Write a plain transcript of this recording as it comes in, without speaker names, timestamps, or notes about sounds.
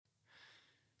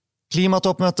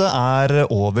Klimatoppmøtet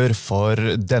over for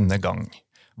denne gang.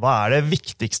 Hva det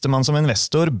viktigste man som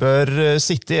investor bør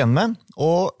sitte igjen med,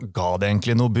 og ga det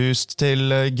egentlig noe boost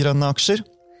til grønne aksjer?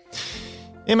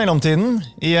 I mellomtiden,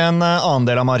 i en annen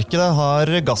del av markedet,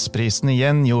 har gassprisen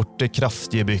igjen gjort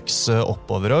kraftige byks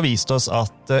oppover og vist oss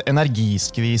at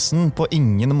energiskvisen på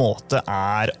ingen måte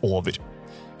over.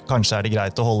 Kanskje det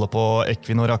greit å holde på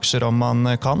Equinor-aksjer om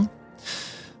man kan?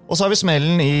 Og så har vi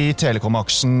smellen i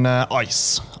telekom-aksjen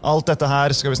ICE. Alt dette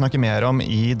her skal vi snakke mer om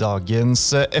i dagens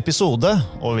episode,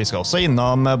 og vi skal også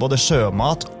innom både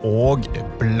sjømat og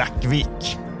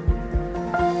Blackvik.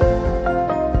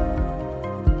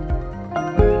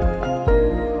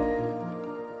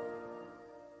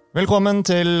 Velkommen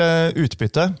til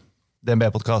Utbytte,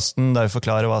 DNB-podcasten der vi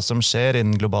forklarer hva som skjer i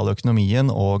den globale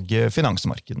økonomien og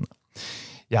finansmarkedene.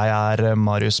 Jeg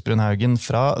Marius Brunhaugen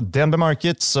fra DNB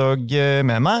Markets, og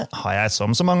med meg har jeg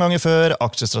som så mange ganger før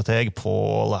aksjestrateg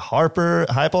Paul Harper.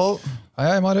 Hei, Paul.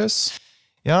 Hei, Marius.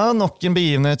 Ja, nok en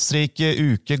begivenhetsrik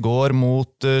uke går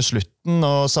mot slutten,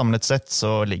 og samlet sett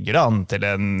så ligger det an til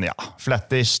en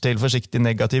flattish til forsiktig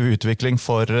negativ utvikling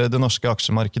for det norske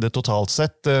aksjemarkedet totalt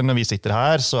sett. Når vi sitter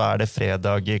her, så det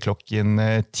fredag klokken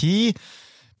 10.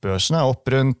 Børsen opp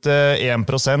rundt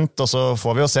 1%, og så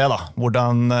får vi jo se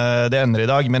hvordan det ender i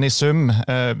dag. Men i sum,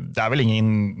 det vel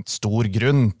ingen stor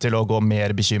grunn til å gå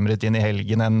mer bekymret inn i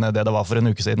helgen enn det var for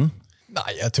en uke siden?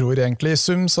 Nei, jeg tror egentlig i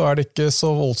sum så det ikke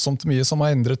så voldsomt mye som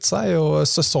har endret seg, og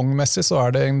sesongmessig så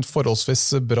det en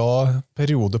forholdsvis bra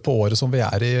periode på året som vi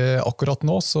i akkurat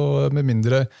nå, så med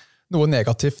mindre noe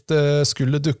negativt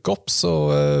skulle dukke opp,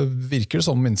 så virker det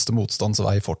som minste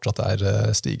motstandsvei fortsatt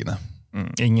stigende.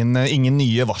 Ingen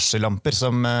nye varsellamper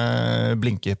som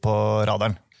blinker på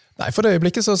radaren? Nei, for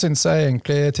øyeblikket så synes jeg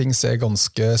egentlig ting ser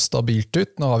ganske stabilt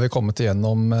ut. Nå har vi kommet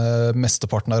igjennom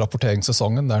mesteparten av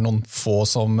rapporteringssesongen. Det noen få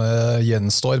som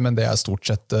gjenstår, men det stort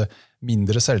sett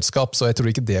mindre selskap, så jeg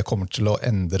tror ikke det kommer til å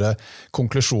endre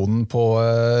konklusjonen på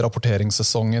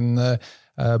rapporteringssesongen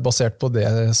basert på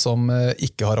det som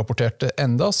ikke har rapportert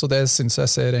enda, så det synes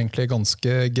jeg ser egentlig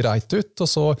ganske greit ut.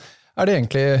 Og så det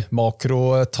egentlig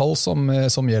makrotall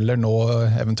som gjelder nå,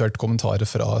 eventuelt kommentarer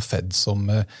fra Fed som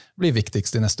blir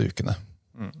viktigst de neste ukene.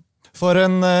 For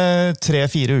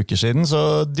 3-4 uker siden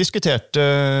så diskuterte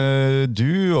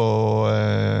du og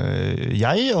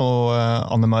jeg og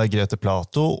Anne Margrethe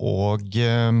Plato og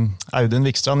Audun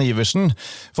Vikstrand Iversen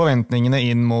forventningene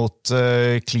inn mot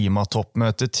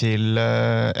klimatoppmøtet til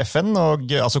FN,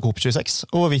 altså COP26,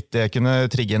 og hvorvidt det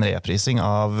kunne trigge en reprising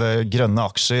av grønne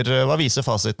aksjer. Hva viser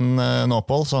fasiten nå,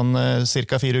 Paul, sånn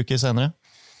cirka 4 uker senere?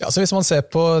 Ja, så hvis man ser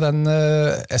på den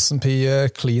S&P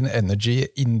Clean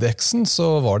Energy-indeksen,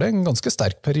 så var det en ganske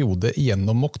sterk periode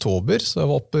gjennom oktober, så det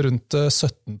var opp rundt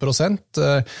 17%.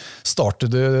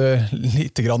 Starter du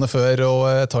litt grann før og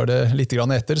tar det litt grann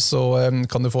etter, så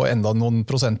kan du få enda noen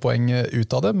prosentpoeng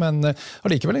ut av det, men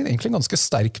allikevel egentlig en ganske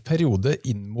sterk periode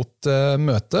inn mot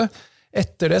møtet.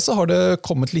 Etter det så har det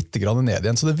kommet litt grann ned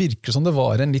igjen, så det virker som det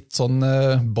var en litt sånn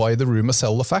buy the rumor,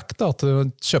 sell the fact, at du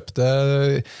kjøpte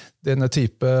denne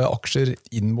type aksjer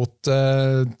inn mot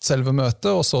selve møtet,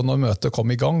 og så når møtet kom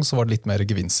i gang, så var det litt mer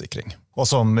gevinstsikring. Og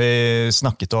som vi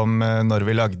snakket om når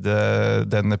vi lagde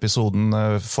den episoden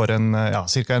for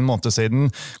cirka en måned siden,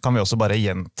 kan vi også bare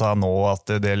gjenta nå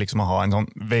at det liksom å ha en sånn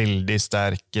veldig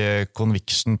sterk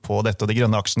conviction på dette, og de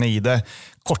grønne aksjene i det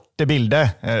korte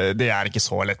bildet, det ikke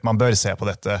så lett. Man bør se på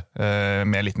dette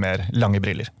med litt mer lange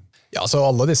briller. Ja, så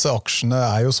alle disse aksjene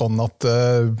jo sånn at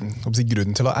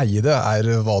grunnen til å eie det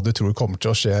hva du tror kommer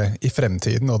til å skje i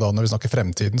fremtiden, og da når vi snakker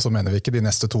fremtiden så mener vi ikke de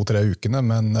neste 2-3 ukene,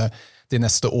 men de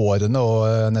neste årene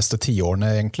og neste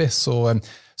 10-årene egentlig. Så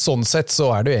sånn sett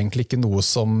så det jo egentlig ikke noe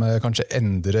som kanskje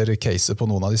endrer caset på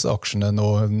noen av disse aksjene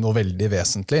noe veldig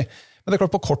vesentlig. Men det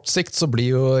klart på kort sikt så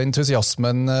blir jo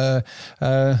entusiasmen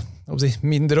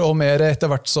mindre og mer etter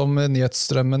hvert som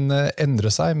nyhetsstrømmen endrer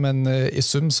seg, men i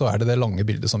sum så det lange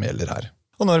bildet som gjelder her.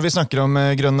 Og når vi snakker om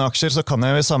grønne aksjer, så kan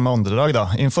jeg i samme åndedrag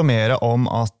informere om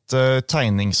at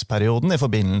tegningsperioden i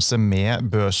forbindelse med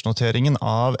børsnoteringen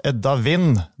av Edda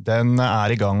Wind, den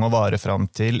i gang å vare fram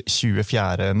til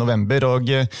 24. november, og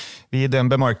vi i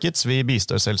DNB Markets, vi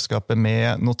bistår selskapet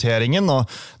med noteringen, og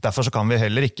derfor så kan vi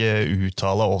heller ikke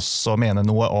uttale oss og mene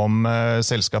noe om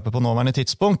selskapet på nåværende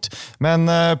tidspunkt, men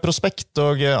prospekt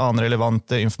og annen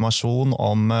relevant informasjon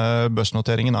om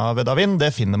børsnoteringen av Edda Wind,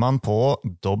 det finner man på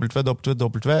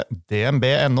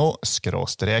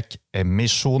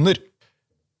www.dnb.no/emisjoner.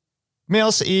 Med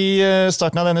oss i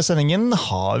starten av denne sendingen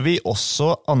har vi også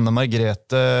Anne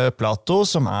Margrethe Plato,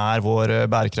 som vår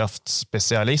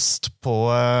bærekraftspesialist på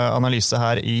analyse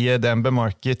her i DNB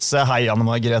Markets. Hei Anne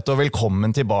Margrethe, og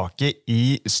velkommen tilbake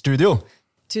i studio.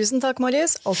 Tusen takk,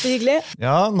 Marius. Alltid hyggelig.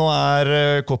 Ja, nå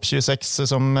COP26,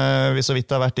 som vi så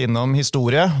vidt har vært innom,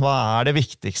 historie. Hva det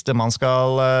viktigste man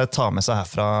skal ta med seg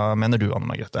herfra, mener du, Anne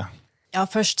Margrethe? Ja,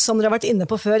 først, som dere har vært inne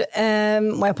på før,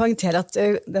 må jeg poengtere at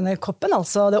denne COPen,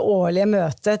 altså det årlige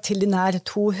møtet til de nær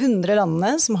 200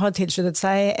 landene som har tilsluttet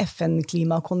seg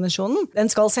FN-klimakonvensjonen, den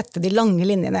skal sette de lange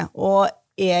linjene og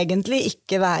egentlig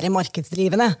ikke være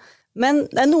markedsdrivende. Men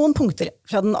det noen punkter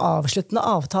fra den avsluttende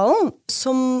avtalen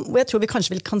hvor jeg tror vi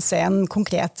kanskje kan se en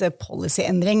konkret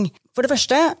policyendring. For det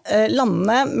første,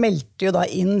 landene meldte jo da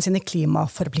inn sine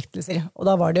klimaforpliktelser, og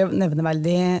da var det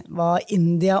nevneverdig hva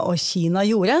India og Kina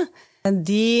gjorde.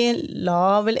 De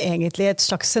la vel egentlig et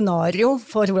slags scenario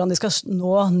for hvordan de skal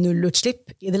nå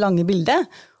nullutslipp i det lange bildet.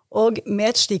 Og med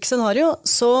et slikt scenario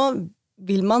så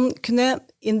vil man kunne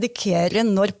indikere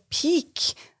når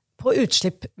peak på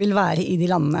utslipp vil være i de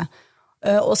landene.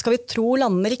 Og skal vi tro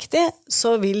landene riktig,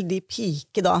 så vil de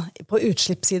peake da på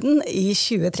utslippssiden i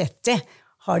 2030,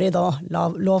 har de da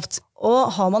lovt.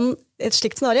 Og har man et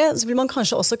slikt scenario, så vil man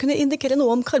kanskje også kunne indikere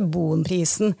noe om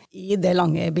karbonprisen i det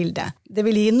lange bildet. Det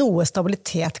vil gi noe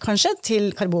stabilitet kanskje til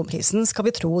karbonprisen, skal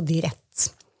vi tro de rett.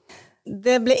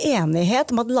 Det ble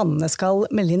enighet om at landene skal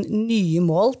melde inn nye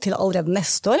mål til allerede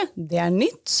neste år. Det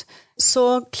nytt,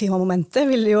 så klimamomentet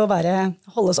vil jo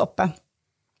holdes oppe.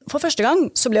 For første gang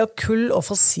så ble jo kull og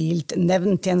fossilt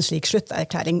nevnt i en slik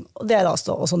slutterklæring, og det da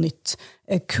også nytt.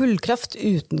 Kullkraft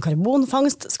uten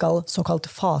karbonfangst skal såkalt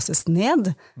fases ned,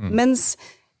 mens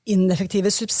ineffektive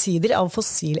subsidier av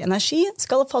fossil energi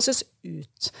skal fases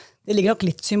ut. Det ligger nok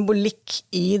litt symbolikk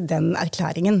i den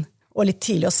erklæringen, og litt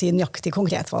tidlig å si nøyaktig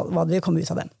konkret hva det vil komme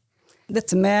ut av det.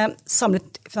 Dette med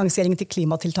samlet finansiering til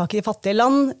klimatiltak i fattige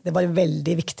land, det var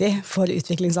veldig viktig for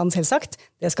utviklingsland selvsagt.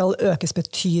 Det skal økes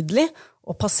betydelig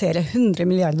og passere $100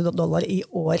 milliarder i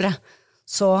året.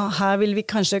 Så her vil vi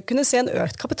kanskje kunne se en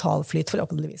økt kapitalflyt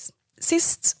forhåpentligvis.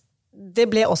 Sist, det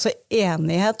ble også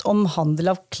enighet om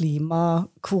handel av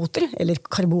klimakvoter, eller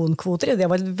karbonkvoter.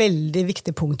 Det var et veldig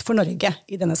viktig punkt for Norge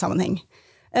i denne sammenheng.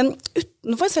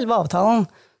 Utenfor selve avtalen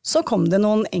så kom det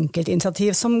noen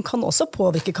enkeltinitiativ som kan også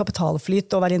påvirke kapitalflyt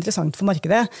og være interessant for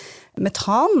markedet.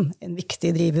 Metan, en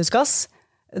viktig drivhusgass,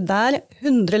 der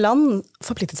 100 land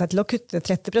forpliktet seg til å kutte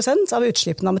 30% av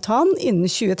utslippene av metan innen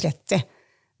 2030.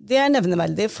 Det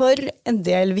nevneverdig for en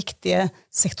del viktige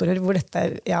sektorer hvor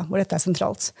dette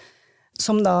sentralt.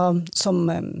 Som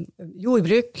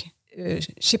jordbruk,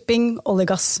 shipping, olje,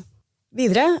 gass.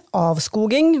 Videre,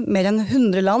 avskoging. Mer enn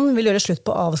 100 land vil gjøre slutt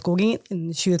på avskoging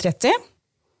innen 2030.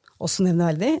 Også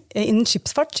nevneverdig. Innen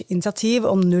skipsfart, initiativ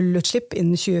om nullutslipp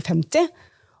innen 2050.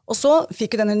 Og så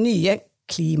fikk denne nye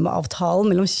klimaavtalen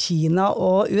mellom Kina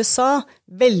og USA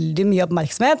veldig mye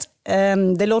oppmerksomhet.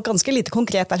 Det lå ganske lite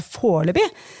konkret der foreløpig,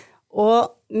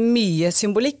 og mye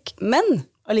symbolikk, men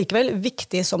allikevel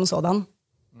viktig som sådan.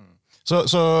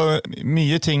 Så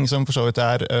mye ting som for så vidt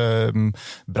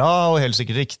bra og helt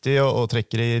sikkert riktig og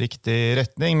trekker i riktig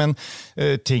retning, men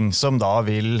ting som da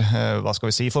vil,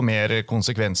 få mer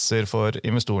konsekvenser for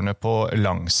investorene på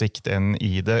lang sikt enn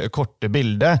i det korte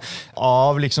bildet.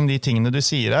 Av liksom de tingene du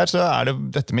sier her, så det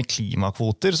dette med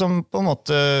klimakvoter som på en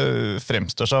måte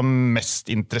fremstår som mest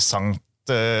interessant,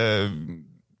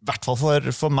 i hvert fall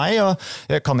for meg, og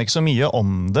jeg kan ikke så mye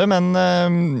om det, men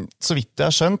så vidt jeg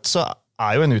har skjønt, så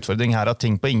jo en utfordring her at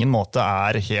ting på ingen måte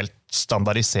helt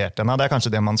standardisert ennå. Det kanskje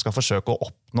det man skal forsøke å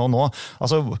oppnå nå.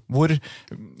 Altså, hvor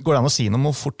går det an å si noe om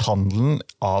hvor fort handelen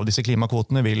av disse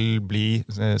klimakvotene vil bli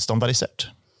standardisert?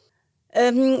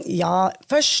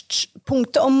 Først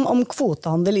punktet om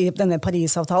kvotehandel i denne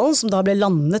Paris-avtalen, som da ble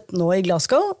landet nå i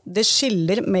Glasgow, det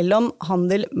skiller mellom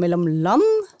handel mellom land,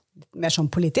 mer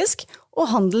sånn politisk, og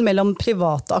handel mellom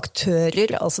private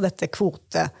aktører, altså dette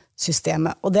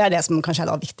kvotesystemet. Og det det som kanskje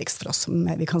da viktigst for oss, som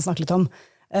vi kan snakke litt om.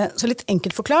 Så litt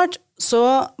enkelt forklart, så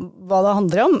hva det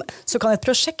handler om, så kan et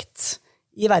prosjekt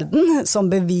i verden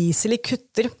som beviselig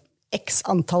kutter x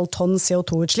antall tonn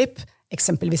CO2-utslipp,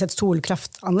 eksempelvis et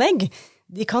solkraftanlegg,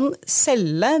 de kan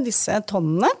selge disse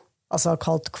tonnene, altså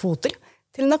kalt kvoter,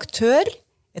 til en aktør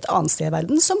et annet sted i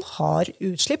verden som har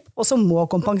utslipp og som må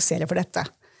kompensere for dette.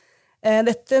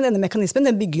 Denne mekanismen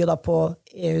den bygger jo da på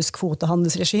EUs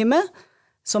kvotehandelsregime,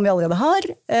 som vi allerede har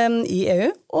i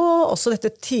EU, og også dette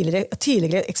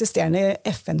tidligere eksisterende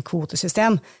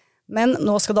FN-kvotesystem. Men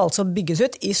nå skal det altså bygges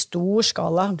ut i stor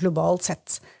skala globalt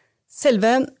sett.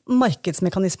 Selve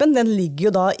markedsmekanismen den ligger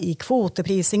jo da i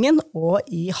kvoteprisingen og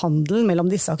i handelen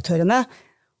mellom disse aktørene.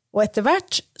 Og etter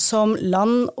hvert som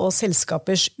land og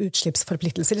selskapers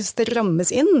utslippsforpliktelser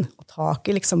strammes inn, og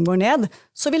taket liksom går ned,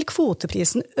 så vil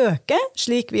kvoteprisen øke,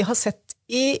 slik vi har sett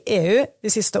i EU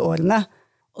de siste årene.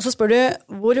 Og så spør du,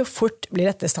 hvor fort blir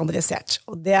dette standardisert?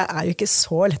 Og det er jo ikke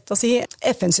så lett å si.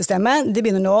 FN-systemet de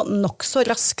begynner nå nok så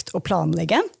raskt å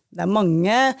planlegge. Det er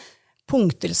mange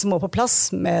punkter som må på plass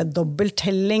med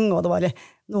dobbelttelling, og det var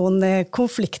noen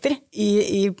konflikter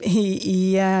i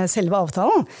selve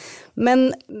avtalen.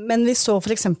 Men vi så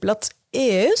for eksempel at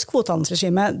EUs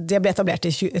kvotehandelsregime det ble etablert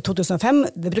i 2005.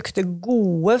 Det brukte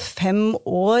gode 5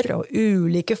 år og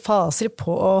ulike faser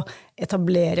på å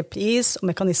etablere pris og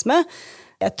mekanisme.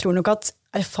 Jeg tror nok at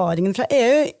erfaringen fra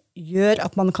EU gjør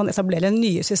at man kan etablere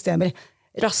nye systemer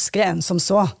raskere enn som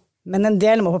så. Men en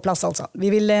del må på plass altså.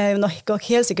 Vi vil nok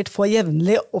helt sikkert få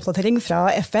jevnlig oppdatering fra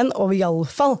FN, og i alle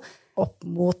fall opp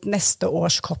mot neste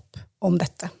års COP om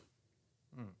dette.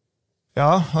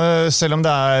 Ja, selv om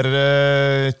det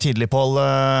er tidlig, Pål,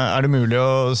 er det mulig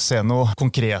å se noe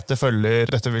konkrete følger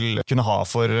dette vil kunne ha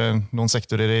for noen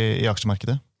sektorer i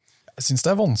aksjemarkedet? Jeg synes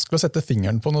det er vanskelig å sette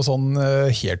fingeren på noe sånn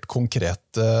helt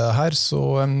konkret her,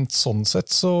 så sånn sett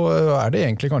så er det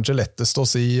egentlig kanskje lettest å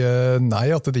si nei,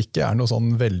 at det ikke er noe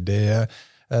sånn veldig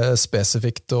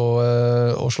spesifikt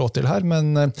å slå til her,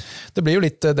 men det blir jo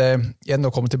litt det igjen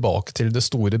å komme tilbake til det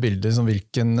store bildet, som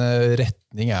hvilken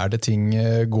retning er det ting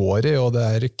går i, og det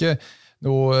er ikke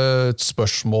noe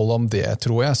spørsmål om det,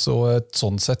 tror jeg. Så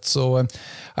sånn sett så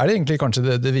er det egentlig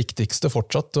kanskje det viktigste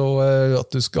fortsatt, og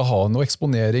at du skal ha noe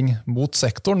eksponering mot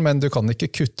sektoren, men du kan ikke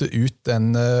kutte ut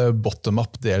den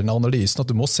bottom-up-delen av analysen,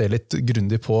 at du må se litt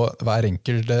grundig på hver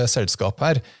enkelt selskap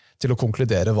her, til å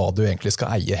konkludere hva du egentlig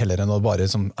skal eie, heller enn å bare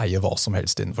eie hva som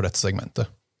helst innenfor dette segmentet.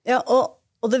 Ja,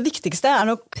 og det viktigste er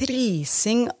nok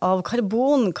prising av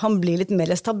karbon kan bli litt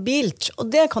mer stabilt, og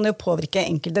det kan jo påvirke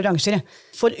enkelte bransjer.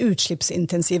 For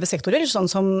utslippsintensive sektorer så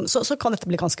kan dette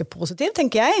bli ganske positivt,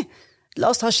 tenker jeg.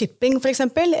 La oss ta shipping for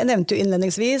eksempel. Jeg nevnte jo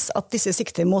innledningsvis at disse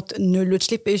sikter mot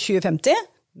nullutslipp i 2050,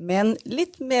 men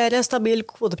litt mer stabil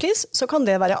kvotepris, så kan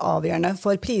det være avgjørende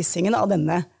for prisingen av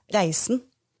denne reisen.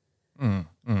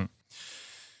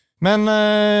 Men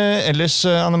ellers,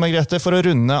 Anne Margrethe, for å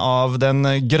runde av den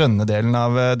grønne delen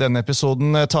av denne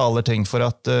episoden, taler ting for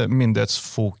at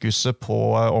myndighetsfokuset på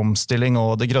omstilling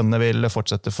og det grønne vil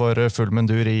fortsette for full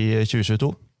mundur i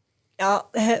 2022? Ja,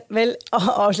 vel,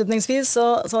 avslutningsvis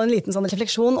så en liten sånn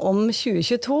refleksjon om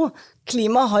 2022.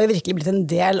 Klima har jo virkelig blitt en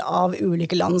del av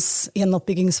ulike lands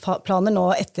gjenoppbyggingsplaner nå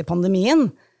etter pandemien.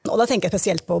 Og da tenker jeg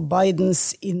spesielt på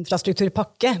Bidens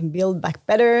infrastrukturpakke, Build Back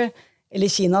Better, eller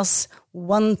Kinas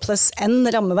 1+N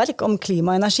rammeverk om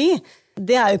klima og energi.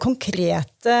 Det er jo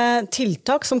konkrete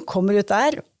tiltak som kommer ut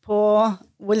der på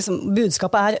hvor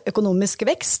budskapet er økonomisk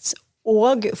vekst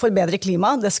og forbedre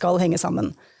klima. Det skal henge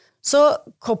sammen. Så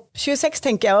COP26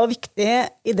 tenker jeg var viktig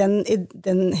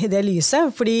i det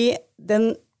lyset, fordi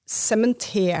den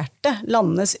sementerte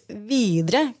landenes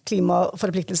videre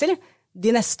klimaforpliktelser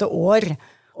de neste år.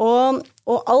 Og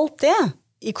alt det,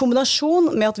 i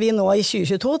kombinasjon med at vi nå i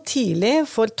 2022 tidlig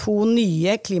får 2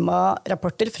 nye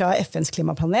klimarapporter fra FNs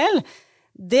klimapanel,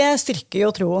 det styrker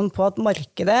jo troen på at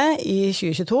markedet i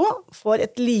 2022 får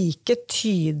et like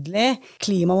tydelig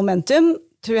klimamomentum,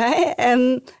 tror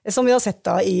jeg, som vi har sett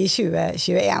da i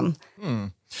 2021.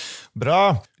 Bra.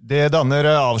 Det danner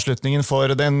avslutningen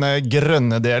for den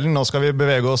grønne delen. Nå skal vi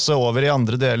bevege oss over i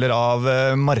andre deler av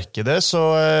markedet, så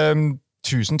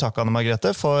tusen takk, Anne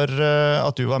Margrethe, for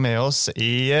at du var med oss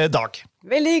i dag.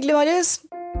 Veldig hyggelig, Marius.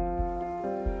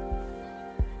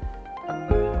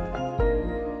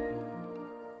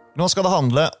 Nå skal det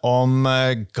handle om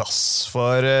gass,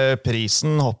 for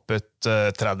prisen hoppet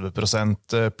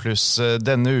 30% pluss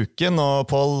denne uken, og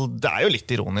Pål, det er jo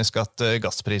litt ironisk at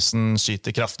gassprisen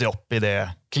skyter kraftig opp i det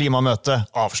klimamøtet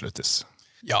avsluttes.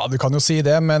 Ja, du kan jo si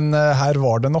det, men her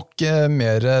var det nok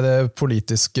mer det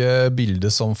politiske bildet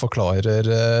som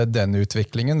forklarer denne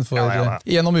utviklingen. For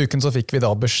gjennom uken så fikk vi da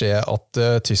beskjed at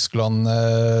Tyskland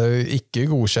ikke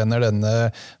godkjenner denne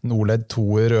Nordled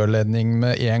 2-rørledning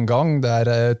med en gang.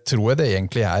 Der tror jeg det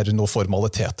egentlig er noen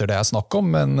formaliteter det er snakk om,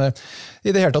 men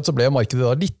i det hele tatt så ble markedet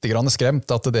da litt grann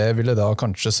skremt at det ville da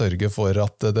kanskje sørge for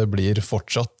at det blir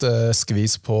fortsatt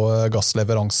skvis på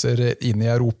gassleveranser inn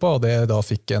i Europa, og det da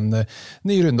fikk en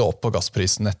ny runde opp på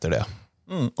gassprisen etter det.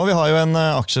 Og vi har jo en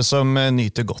aksje som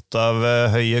nyter godt av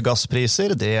høye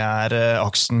gasspriser. Det er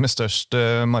aksjen med størst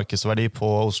markedsverdi på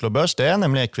Oslo Børs, det er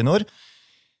nemlig Equinor.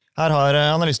 Her har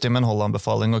analysttimen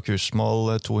Holland-befaling og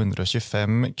kursmål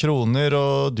 225 kroner,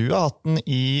 og du har hatt den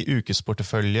i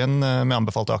ukesporteføljen med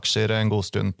anbefalte aksjer en god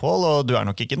stund, Pål, og du er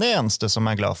nok ikke den eneste som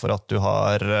er glad for at du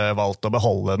har valgt å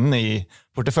beholde den i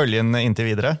porteføljen inntil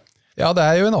videre. Ja, det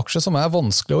er jo en aksje som er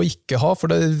vanskelig å ikke ha,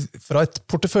 for fra et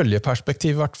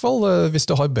porteføljeperspektiv i hvert fall, hvis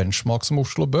du har benchmark som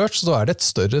Oslo Børs, så er det et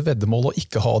større veddemål å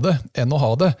ikke ha det enn å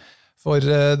ha det. For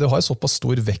du har såpass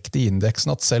stor vekt i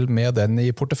indeksen at selv med den i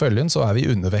porteføljen så er vi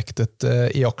undervektet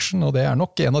i aksjen, og det er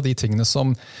nok en av de tingene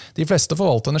som de fleste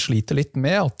forvalterne sliter litt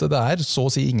med, at det er så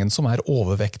å si ingen som er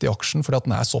overvekt i aksjen, fordi at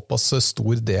den er såpass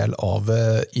stor del av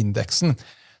indeksen.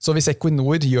 Så hvis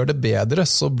Equinor gjør det bedre,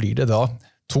 så blir det da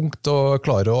tungt å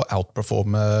klare å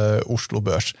outperforme Oslo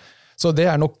Børs. Så det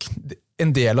er nok en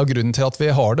del av grunnen til at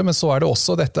vi har det, men så er det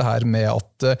også dette her med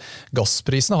at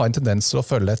gassprisene har en tendens til å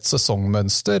følge et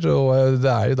sesongmønster, og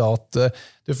det er jo da at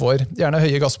du får gjerne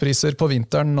høye gasspriser på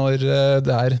vinteren når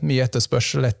det er mye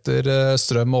etterspørsel etter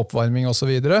strøm og oppvarming og så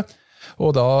videre.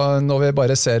 Og da, når vi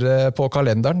bare ser på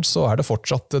kalenderen, så er det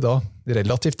fortsatt da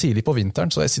relativt tidlig på vinteren,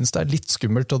 så jeg synes det er litt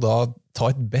skummelt å da ta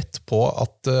et bett på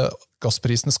at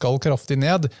gassprisene skal kraftig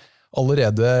ned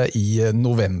allerede i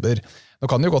november. Nå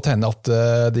kan det jo godt hende at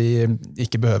de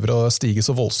ikke behøver å stige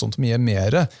så voldsomt mye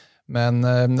mer, men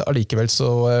allikevel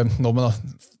så, når man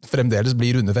fremdeles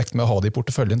blir undervekt med å ha det i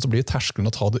porteføljen, så blir terskelen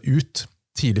å ta det ut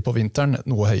tidlig på vinteren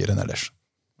noe høyere enn ellers.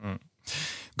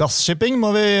 Gasshipping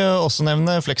må vi også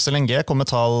nevne. Flex LNG kom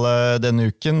med tall denne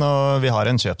uken, og vi har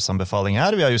en kjøpsanbefaling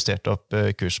her. Vi har justert opp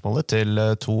kursmålet til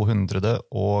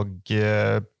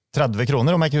 230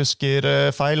 kroner, om jeg ikke husker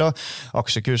feil, og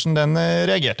aksjekursen den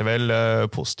reagerte vel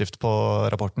positivt på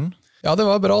rapporten? Ja, det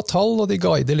var bra tall, og de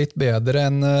guider litt bedre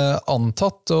enn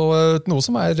antatt, og noe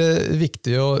som er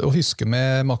viktig å huske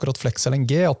med akkurat Flex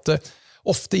LNG, at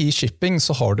ofte i shipping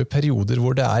så har du perioder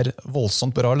hvor det er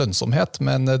voldsomt bra lønnsomhet,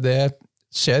 men det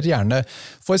skjer gjerne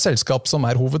for selskap som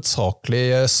er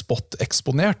hovedsakelig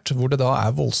spot-eksponert, hvor det da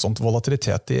er voldsomt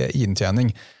volatilitet i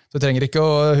inntjening. Du trenger ikke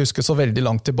å huske så veldig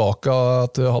langt tilbake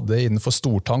at du hadde innenfor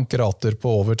stortank rater på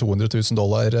over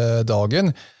 $200,000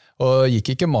 dagen, og gikk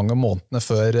ikke mange månedene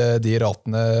før de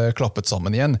ratene klappet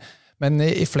sammen igjen. Men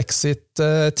i Flex sitt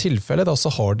tilfelle da, så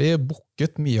har de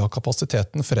booket mye av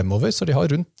kapasiteten fremover, så de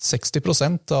har rundt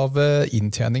 60% av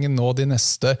inntjeningen nå de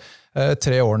neste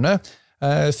 3 årene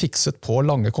fikset på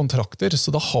lange kontrakter, så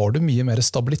da har du mye mer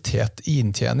stabilitet i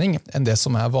inntjening enn det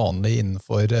som er vanlig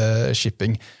innenfor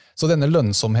shipping. Så denne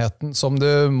lønnsomheten som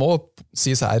det må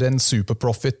sies er en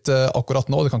superprofit akkurat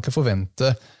nå, du kan ikke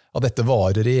forvente at dette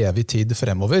varer i evig tid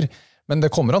fremover, men det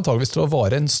kommer antageligvis til å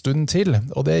vare en stund til,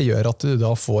 og det gjør at du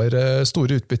da får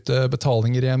store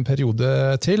utbyttebetalinger i en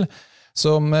periode til,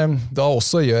 som da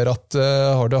også gjør at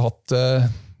har du hatt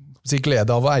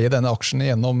glede av å eie denne aksjen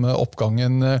gjennom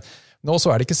oppgangen nå,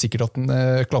 så er det ikke sikkert at den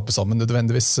klapper sammen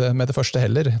nødvendigvis med det første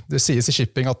heller. Det sies i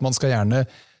shipping at man skal gjerne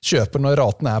kjøpe når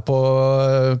raten er på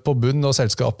bunn og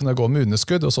selskapene går med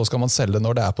underskudd, og så skal man selge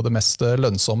når det er på det mest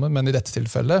lønnsomme, men i dette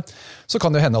tilfellet så kan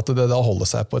det hende at det da holder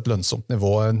seg på et lønnsomt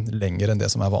nivå lenger enn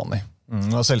det som er vanlig.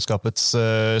 Og selskapets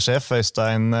sjef,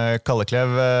 Øystein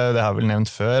Kalleklev, det har vel nevnt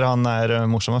før, han er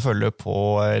morsom å følge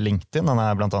på LinkedIn, han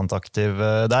er blant annet aktiv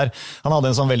der. Han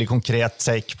hadde en sånn veldig konkret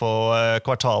take på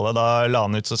kvartalet, da la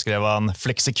han ut så skrev han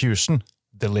Flexicution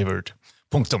delivered.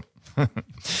 Punktum.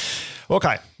 Ok,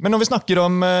 men når vi snakker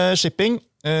om shipping,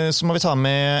 så må vi ta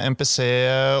med MPC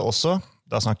også.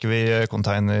 Da snakker vi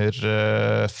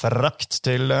containerfrakt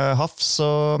til havs,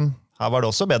 og her var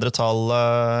det også bedre tall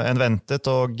enn ventet,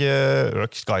 og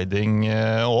økt guiding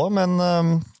også, men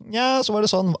ja, så var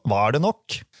det sånn, var det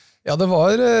nok? Ja, det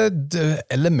var et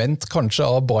element kanskje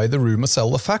av buy the rumor,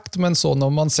 sell the fact, men så når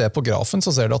man ser på grafen,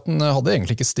 så ser du at den hadde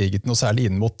egentlig ikke stiget noe særlig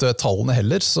inn mot tallene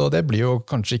heller, så det blir jo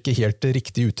kanskje ikke helt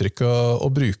riktig uttrykk å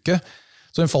bruke.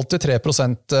 Så hun falt til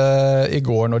 3% i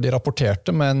går når de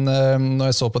rapporterte, men når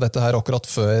jeg så på dette her akkurat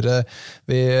før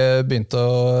vi begynte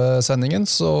sendingen,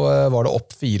 så var det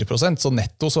opp 4%, så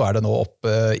netto så er det nå opp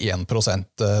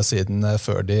 1% siden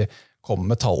før de kom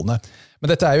med tallene. Men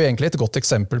dette er jo egentlig et godt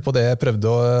eksempel på det jeg prøvde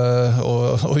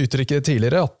å uttrykke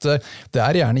tidligere, at det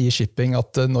er gjerne i shipping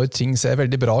at når ting ser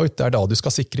veldig bra ut, det er da du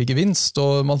skal sikre gevinst,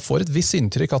 og man får et visst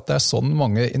inntrykk at det er sånn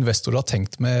mange investorer har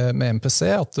tenkt med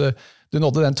MPC, at du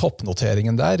nådde den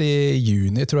toppnoteringen der i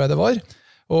juni, tror jeg det var,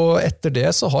 og etter det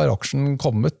så har aksjen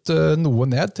kommet noe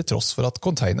ned, til tross for at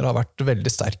container har vært veldig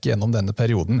sterk gjennom denne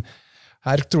perioden.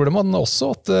 Her tror man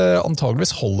også at det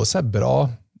antageligvis holder seg bra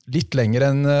litt lenger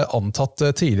enn antatt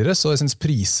tidligere, så jeg synes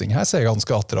prising her ser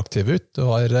ganske attraktiv ut. Du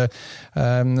har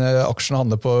aksjen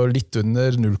handler på litt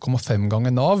under 0,5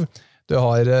 ganger NAV. Du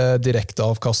har direkte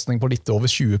avkastning på litt over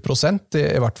 20%,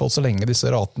 i hvert fall så lenge disse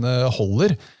ratene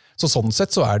holder. Så sånn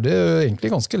sett så det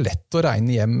egentlig ganske lett å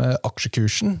regne hjem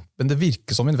aksjekursen, men det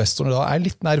virker som investorene da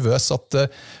litt nervøs at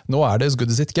nå det as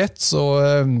good as it gets, så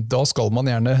da skal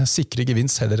man gjerne sikre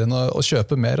gevinst heller enn å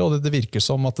kjøpe mer, og det virker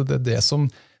som at det det som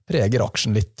preger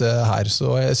aksjen litt her.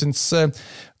 Så jeg synes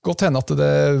godt hende at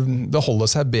det holder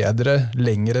seg bedre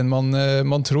lenger enn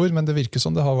man tror, men det virker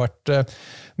som det har vært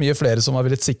mye flere som har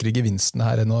villet sikre gevinsten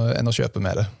her enn å kjøpe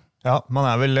mer. Ja, man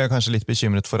vel kanskje litt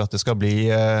bekymret for at det skal bli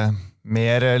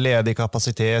mer ledig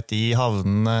kapasitet i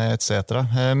havnene etc.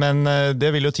 Men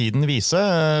det vil jo tiden vise.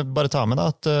 Bare ta med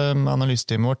da at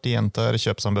analysteamet vårt gjentar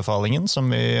kjøpsanbefalingen som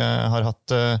vi har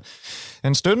hatt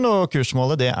en stund, og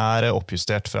kursmålet det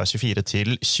oppjustert fra 24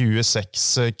 til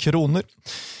 26 kroner.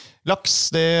 Laks,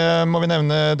 det må vi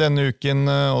nevne denne uken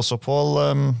også, Pål.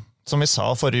 Som vi sa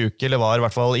forrige uke, eller var i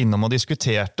hvert fall innom og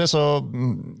diskuterte, så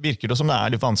virker det som det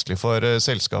litt vanskelig for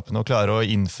selskapene å klare å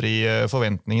innfri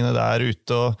forventningene der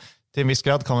ute, og til en viss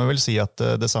grad kan vi vel si at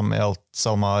det samme gjaldt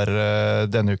SalMar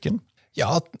denne uken?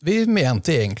 Ja, vi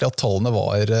mente egentlig at tallene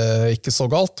var ikke så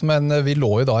galt, men vi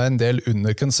lå jo da en del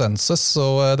under konsensus,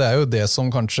 og det jo det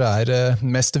som kanskje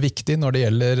mest viktig når det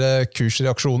gjelder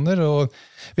kursreaksjoner, og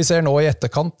vi ser nå i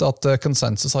etterkant at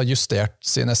konsensus har justert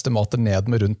sine estimater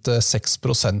ned med rundt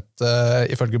 6%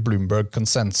 ifølge Bloomberg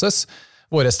Consensus.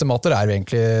 Våre estimater jo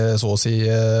egentlig så å si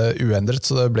uendret,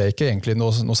 så det ble ikke egentlig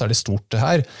noe særlig stort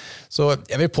her. Så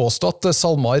jeg vil påstå at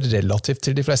SalMar relativt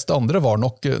til de fleste andre var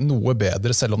nok noe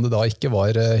bedre, selv om det da ikke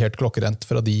var helt klokkerent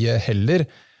fra de heller.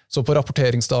 Så på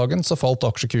rapporteringsdagen så falt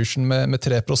aksjekursen med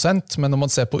 3%, men når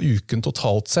man ser på uken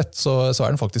totalt sett, så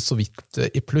den faktisk så vidt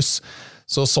i pluss.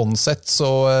 Så sånn sett,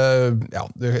 så ja,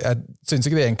 jeg synes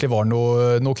ikke det egentlig var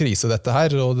noe krise dette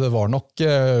her, og det var nok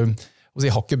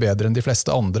hakket bedre enn de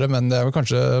fleste andre, men det vel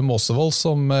kanskje Måsevold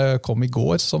som kom i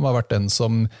går, som har vært den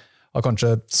som har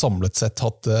kanskje samlet sett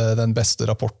hatt den beste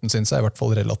rapporten, synes jeg, i hvert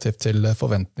fall relativt til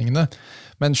forventningene.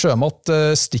 Men sjømat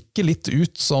stikker litt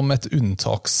ut som et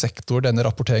unntakssektor denne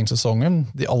rapporteringssesongen.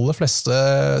 De aller fleste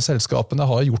selskapene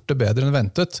har gjort det bedre enn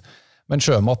ventet, men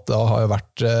sjømat da har jo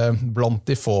vært blant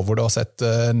de få hvor det har sett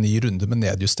en ny runde med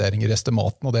nedjusteringer i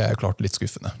estimaten, og det jo klart litt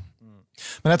skuffende.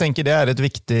 Men jeg tenker det et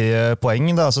viktig poeng,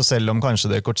 da, altså selv om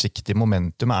kanskje det kortsiktige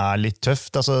momentum litt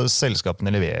tøft. Altså selskapene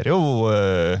leverer jo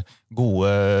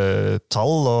gode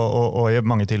tall og i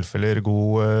mange tilfeller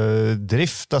god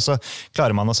drift. Altså,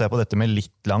 klarer man å se på dette med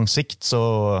litt lang sikt, så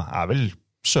vel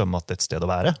sjømat et sted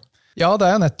å være? Ja, det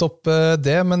jo nettopp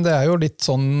det, men det jo litt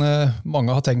sånn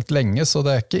mange har tenkt lenge, så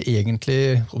det ikke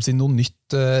egentlig noe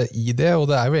nytt i det,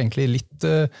 og det jo egentlig litt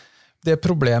det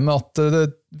problemet at det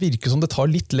virker som det tar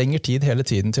litt lengre tid hele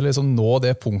tiden til å nå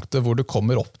det punktet hvor du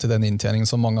kommer opp til den inntjeningen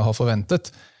som mange har forventet.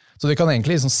 Så du kan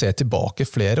egentlig se tilbake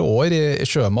flere år i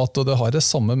sjømat, og det har det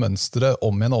samme mønstret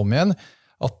om igjen,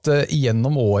 at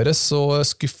gjennom året så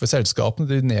skuffer selskapene,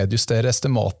 du nedjusterer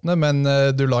estimatene, men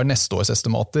du lar neste års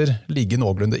estimater ligge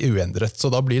noenlunde uendret. Så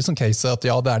da blir det sånn case at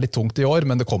ja, det litt tungt i år,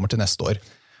 men det kommer til neste år.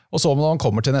 Og så når man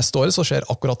kommer til neste år, så skjer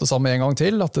akkurat det samme en gang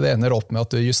til, at det ender opp med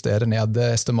at du justerer ned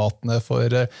estimatene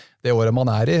for det året man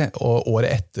i, og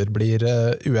året etter blir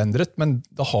uendret. Men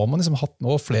da har man hatt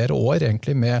nå flere år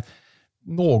egentlig med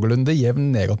noenlunde jevn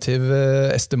negativ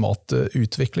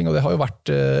estimatutvikling, og det har jo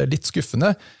vært litt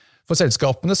skuffende. For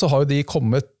selskapene så har jo de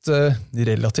kommet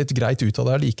relativt greit ut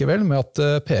av det likevel, med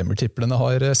at PM-multiplene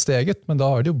har steget, men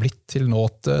da har det jo blitt til nå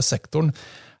at sektoren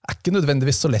ikke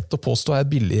nødvendigvis så lett å påstå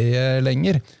billig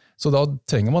lenger. Så da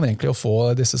trenger man egentlig å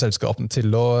få disse selskapene til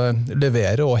å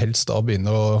levere, og helst da begynne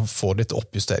å få litt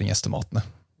oppjustering i estimatene.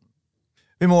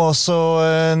 Vi må også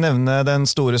nevne den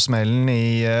store smellen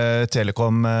i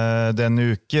Telekom denne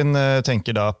uken. Jeg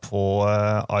tenker da på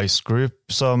Ice Group,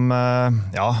 som,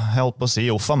 ja, jeg holdt på å si,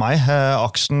 uffa meg.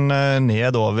 Aksjen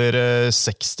ned over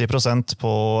 60%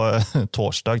 på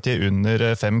torsdag til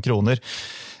under 5 kroner.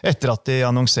 Etter at de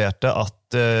annonserte at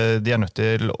de nødt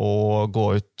til å gå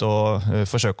ut og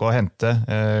forsøke å hente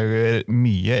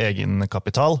mye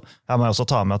egenkapital. Her må jeg også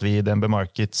ta med at vi i DNB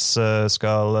Markets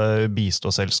skal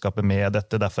bistå selskapet med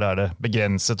dette. Derfor det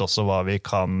begrenset også hva vi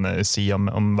kan si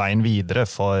om veien videre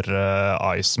for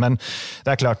ICE. Men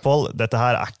det klart, Pål, dette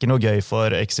her ikke noe gøy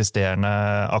for eksisterende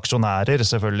aksjonærer,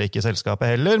 selvfølgelig ikke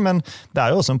selskapet heller, men det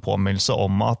jo også en påminnelse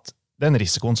om at den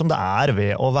risikoen som det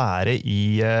ved å være i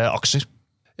aksjer.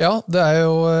 Ja, det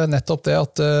jo nettopp det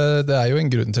at det jo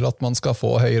en grunn til at man skal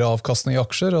få høyere avkastning i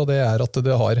aksjer, og det at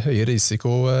det har høyere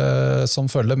risiko som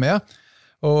følger med.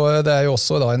 Og det jo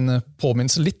også da en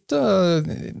påminnelse litt,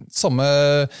 samme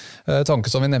tanke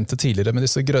som vi nevnte tidligere med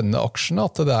disse grønne aksjene,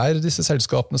 at det disse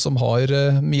selskapene som har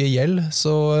mye gjeld,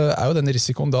 så jo den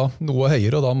risikoen da noe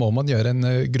høyere, og da må man gjøre en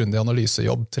grundig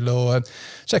analysejobb til å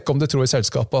sjekke om du tror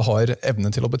selskapet har evnen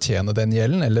til å betjene den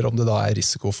gjelden, eller om det da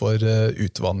risiko for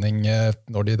utvanning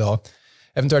når de da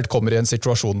eventuelt kommer i en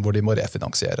situasjon hvor de må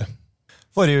refinansiere.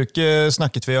 Forrige uke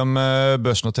snakket vi om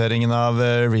børsnoteringen av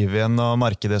Rivian og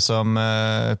markedet som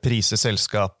priser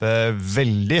selskapet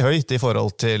veldig høyt i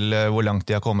forhold til hvor langt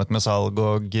de har kommet med salg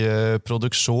og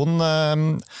produksjon.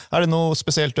 Det noe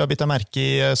spesielt du har bitt deg merke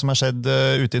i som har skjedd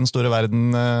ute i den store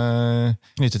verden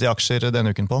knyttet til aksjer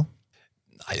denne uken, Pål?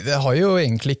 Nei, det har jo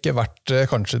egentlig ikke vært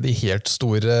kanskje de helt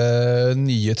store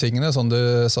nye tingene. Som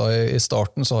du sa i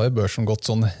starten, så har jo børsen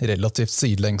gått sånn relativt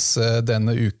sidelengs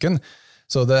denne uken.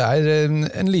 Så det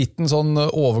en liten sånn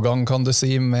overgang, kan du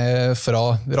si, fra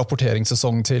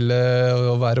rapporteringssesong til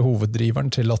å være hoveddriveren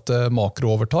til at makro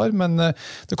overtar, men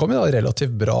det kommer da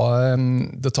relativt bra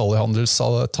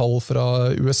detaljhandelstall fra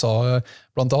USA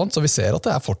blant annet, så vi ser at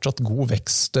det fortsatt god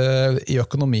vekst i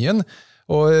økonomien,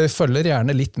 og følger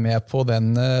gjerne litt med på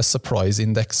den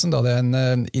surprise-indeksen, da det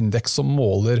en indeks som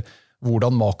måler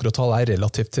hvordan makrotall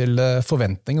relativt til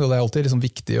forventning, og det alltid liksom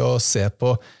viktig å se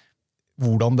på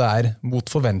hvordan det mot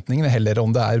forventningene, heller om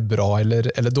det bra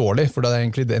eller dårlig, for det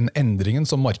egentlig den endringen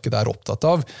som markedet opptatt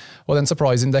av. Og den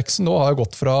surprise-indeksen nå har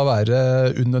gått fra å være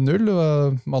under null,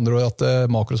 med andre ord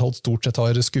at makrotall stort sett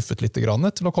har skuffet litt grann,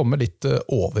 til å komme litt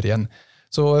over igjen.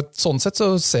 Så sånn sett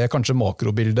så ser kanskje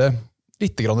makrobildet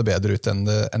litt bedre ut enn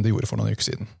det gjorde for noen uker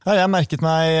siden. Ja, jeg merket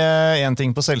meg en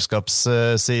ting på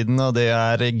selskapssiden, og det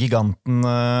giganten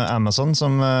Amazon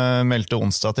som meldte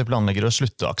onsdag at de planlegger å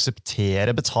slutte å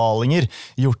akseptere betalinger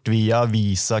gjort via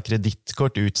Visa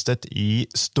kredittkort utstedt i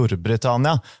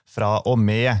Storbritannia fra og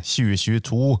med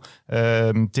 2022,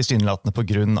 tilsynelatende på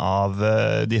grunn av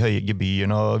de høye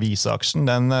gebyrene og Visa-aksjen.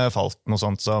 Den falt noe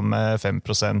sånt som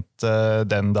 5%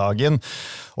 den dagen.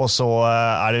 Og så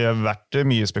det vært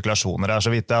mye spekulasjoner her,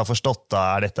 så vidt jeg har forstått. Da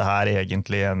dette her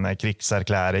egentlig en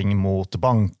krigserklæring mot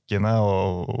bankene,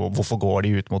 og hvorfor går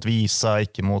de ut mot Visa,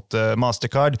 ikke mot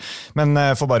Mastercard? Men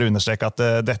får bare understreke at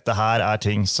dette her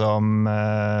ting som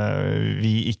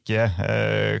vi ikke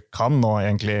kan og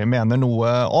egentlig mener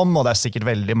noe om, og det sikkert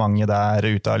veldig mange der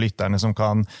ute av lytterne som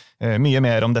kan mye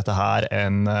mer om dette her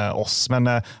enn oss, men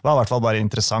det var i hvert fall bare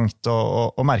interessant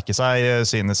å merke seg,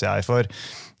 synes jeg, for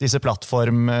disse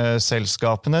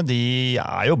plattformselskapene, de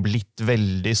jo blitt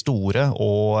veldig store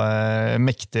og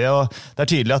mektige, og det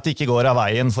tydelig at de ikke går av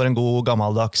veien for en god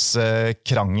gammeldags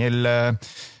krangel.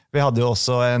 Vi hadde jo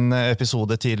også en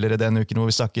episode tidligere denne uken hvor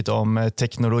vi snakket om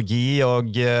teknologi,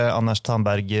 og Anders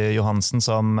Tandberg Johansen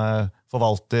som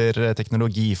forvalter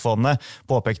teknologifondet,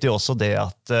 påpekte jo også det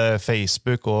at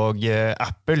Facebook og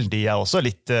Apple, de også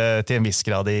litt til en viss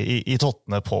grad i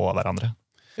tottene på hverandre.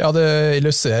 Ja, det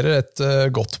illustrerer et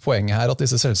godt poeng her, at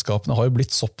disse selskapene har jo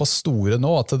blitt såpass store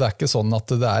nå, at det ikke sånn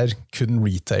at det kun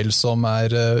retail som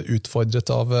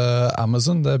utfordret av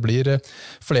Amazon. Det blir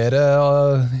flere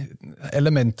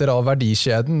elementer av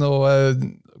verdikjeden,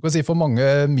 og for mange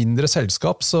mindre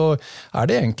selskap så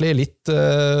det egentlig litt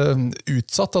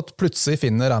utsatt at plutselig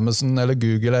finner Amazon eller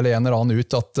Google eller en eller annen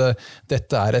ut at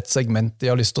dette et segment de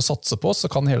har lyst til å satse på, så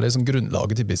kan hele liksom,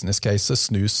 grunnlaget til business cases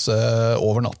snus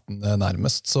over natten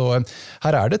nærmest. Så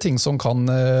her det ting som kan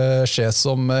skje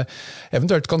som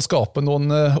eventuelt kan skape noen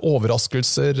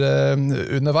overraskelser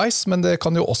underveis, men det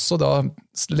kan jo også da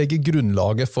legge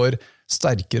grunnlaget for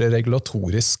sterkere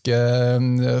regulatoriske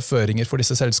føringer for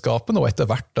disse selskapene, og etter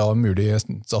hvert da mulig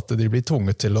at de blir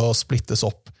tvunget til å splittes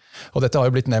opp. Og dette har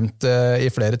jo blitt nevnt i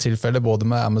flere tilfeller, både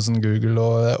med Amazon, Google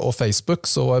og Facebook,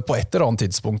 så på et eller annet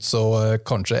tidspunkt så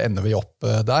kanskje ender vi opp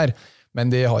der. Men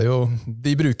de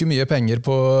bruker mye penger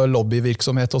på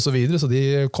lobbyvirksomhet og så videre, så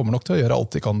de kommer nok til å gjøre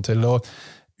alt de kan til å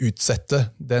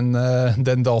utsette den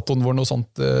datoen hvor noe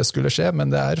sånt skulle skje,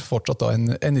 men det fortsatt da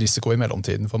en risiko i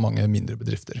mellomtiden for mange mindre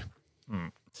bedrifter.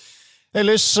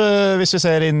 Ellers, hvis vi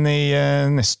ser inn i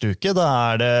neste uke,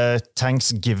 da det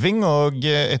Thanksgiving, og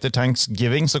etter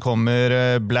Thanksgiving så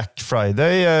kommer Black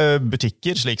Friday,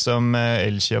 butikker slik som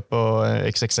Elkjøp og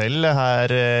XXL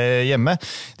her hjemme.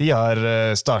 De har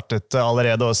startet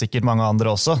allerede, og sikkert mange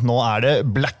andre også. Nå det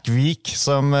Black Week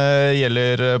som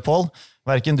gjelder, Pål.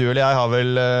 Hverken du eller jeg har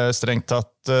vel strengt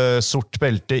tatt såkalt sort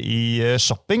belte i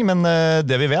shopping, men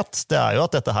det vi vet, det jo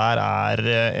at dette her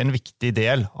en viktig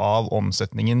del av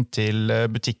omsetningen til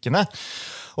butikkene.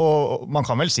 Og man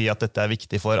kan vel si at dette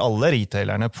viktig for alle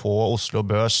retailerne på Oslo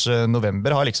Børs.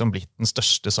 November har liksom blitt den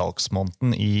største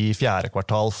salgsmåneden i fjerde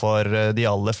kvartal for de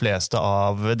aller fleste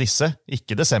av disse.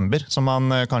 Ikke desember, som man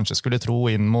kanskje skulle tro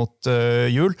inn mot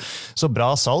jul. Så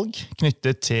bra salg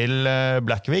knyttet til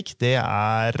Black Week, det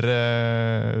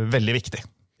veldig viktig.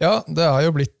 Ja, det har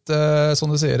jo blitt, som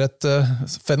du sier, et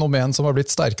fenomen som har blitt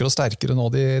sterkere og sterkere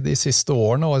nå de siste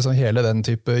årene, og liksom hele den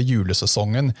type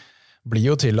julesesongen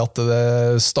blir jo til at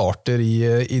det starter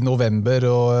i november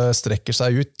og strekker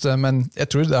seg ut, men jeg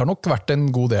tror det har nok vært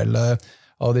en god del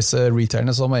av disse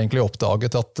retailerne som har egentlig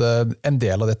oppdaget at en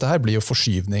del av dette her blir jo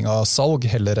forskyvning av salg,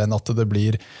 heller enn at det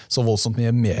blir så voldsomt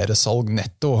mye mer salg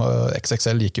netto.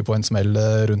 XXL gikk jo på en smell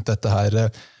rundt dette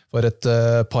her for et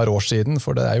par år siden,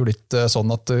 for det jo litt sånn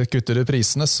at kutter du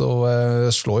prisene, så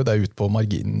slår jo det ut på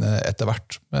marginen etter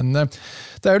hvert. Men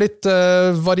det jo litt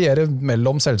varierer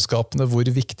mellom selskapene hvor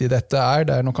viktig dette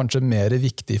Det nok kanskje mer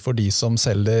viktig for de som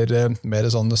selger mer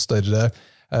sånne større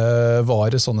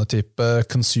varer, sånne type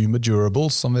consumer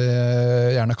durables, som vi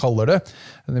gjerne kaller det.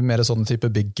 Mer sånne type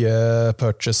big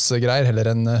purchase-greier,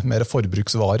 heller enn mer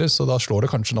forbruksvarer, så da slår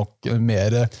det kanskje nok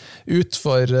mer ut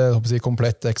for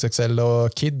komplett XXL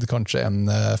og Kid, kanskje enn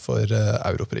for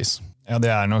Europris. Ja, det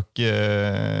nok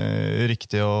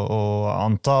riktig å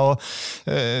anta, og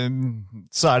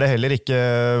så det heller ikke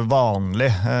vanlig,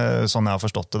 sånn jeg har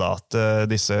forstått det da, at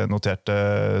disse noterte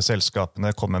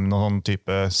selskapene kommer med noen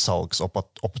type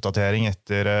salgsoppdatering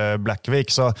etter Black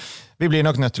Week, så vi blir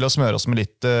nok nødt til å smøre oss med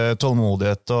litt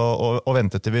tålmodighet og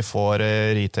vente til vi får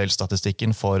retail-statistikken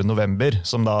for november,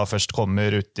 som da først kommer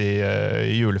ut i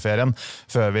juleferien,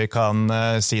 før vi kan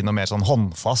si noe mer sånn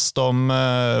håndfast om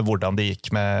hvordan det gikk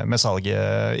med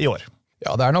salget i år.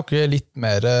 Ja, det nok litt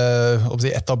mer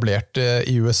etablert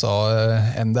i USA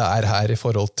enn det her i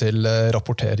forhold til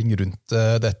rapportering rundt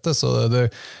dette, så det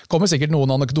kommer sikkert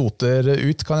noen anekdoter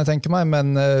ut, kan jeg tenke meg,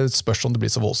 men spørs om det blir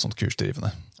så voldsomt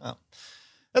kursdrivende. Ja.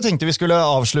 Jeg tenkte vi skulle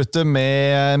avslutte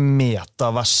med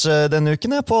metaverse denne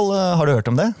uken. Paul, har du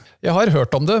hørt om det? Jeg har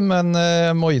hørt om det, men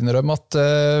jeg må innrømme at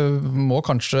jeg må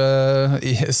kanskje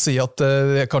si at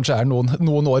jeg kanskje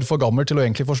noen år for gammel til å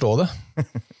egentlig forstå det.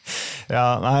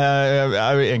 Ja, nei,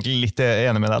 jeg jo egentlig litt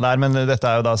enig med deg der, men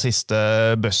dette jo da siste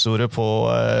buzzordet på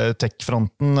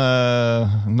tech-fronten.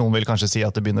 Noen vil kanskje si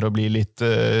at det begynner å bli litt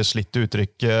slitt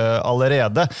uttrykk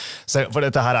allerede. For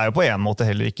dette her jo på en måte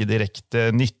heller ikke direkte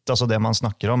nytt. Altså det man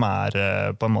snakker om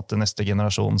på en måte neste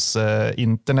generasjons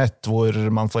internett, hvor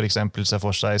man for eksempel ser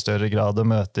for seg i større grad å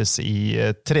møtes i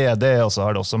 3D, og så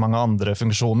det også mange andre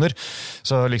funksjoner.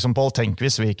 Så liksom, Paul, tenk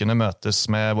hvis vi kunne møtes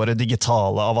med våre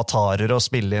digitale avatarer og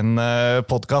spille inn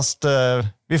podcast.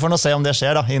 Vi får nå se om det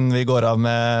skjer da, innen vi går av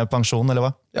med pensjon, eller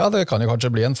hva? Ja, det kan jo kanskje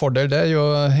bli en fordel det.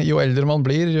 Jo eldre man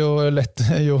blir,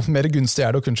 jo mer gunstig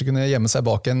det å kunne gjemme seg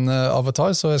bak en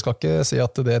avatar, så jeg skal ikke si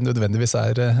at det nødvendigvis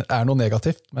noe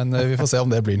negativt, men vi får se om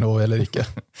det blir noe eller ikke.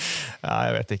 Ja,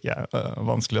 jeg vet ikke.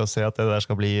 Vanskelig å se at det der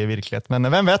skal bli virkelighet, men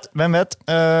hvem vet?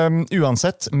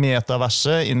 Uansett,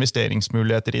 metaverse,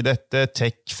 investeringsmuligheter i dette,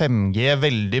 tech, 5G,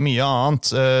 veldig mye annet.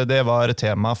 Det var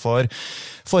tema for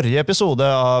forrige episode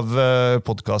av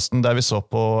podcasten der vi så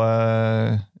på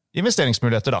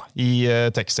investeringsmuligheter da, i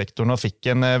tech-sektoren og fikk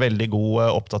en veldig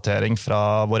god oppdatering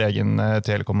fra vår egen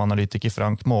telekom-analytiker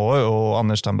Frank Maae og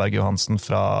Anders Tandberg Johansen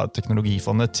fra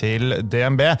Teknologifondet til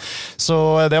DNB. Så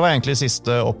det var egentlig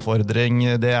siste oppfordring.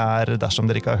 Det dersom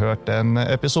dere ikke har hørt den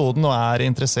episoden og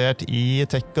interessert i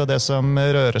tech og det som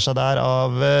rører seg der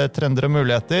av trender og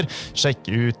muligheter,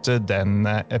 sjekk ut den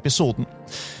episoden.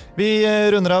 Vi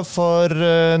runder av for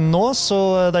nå,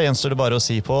 så det gjenstår det bare å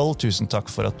si, Paul. Tusen takk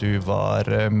for at du var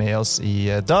med oss i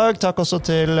dag. Takk også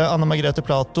til Anna Margrethe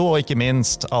Plato, og ikke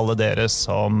minst alle dere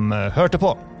som hørte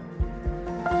på.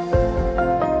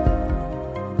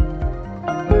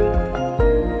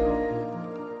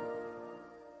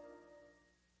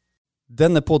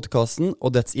 Denne podcasten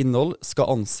og dets innhold skal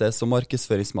anses som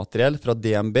markedsføringsmateriell fra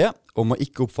DNB og må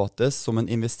ikke oppfattes som en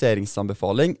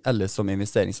investeringsanbefaling eller som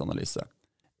investeringsanalyse.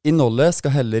 Innholdet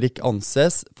skal heller ikke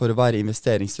anses for å være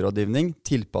investeringsrådgivning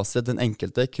tilpasset den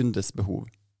enkelte kundes behov.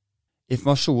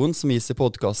 Informasjonen som gis i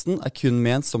podcasten kun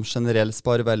ment som generell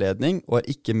spareveiledning og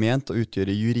ikke ment å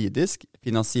utgjøre juridisk,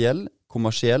 finansiell,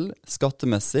 kommersiell,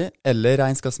 skattemessig eller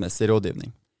regnskapsmessig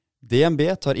rådgivning. DNB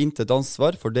tar intet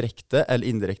ansvar for direkte eller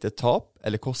indirekte tap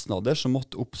eller kostnader som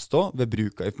måtte oppstå ved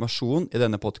bruk av informasjon i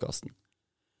denne podcasten.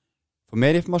 For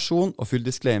mer informasjon og full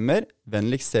disclaimer,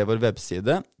 vennligst se vår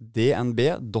webside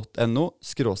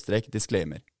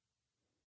dnb.no/disclaimer.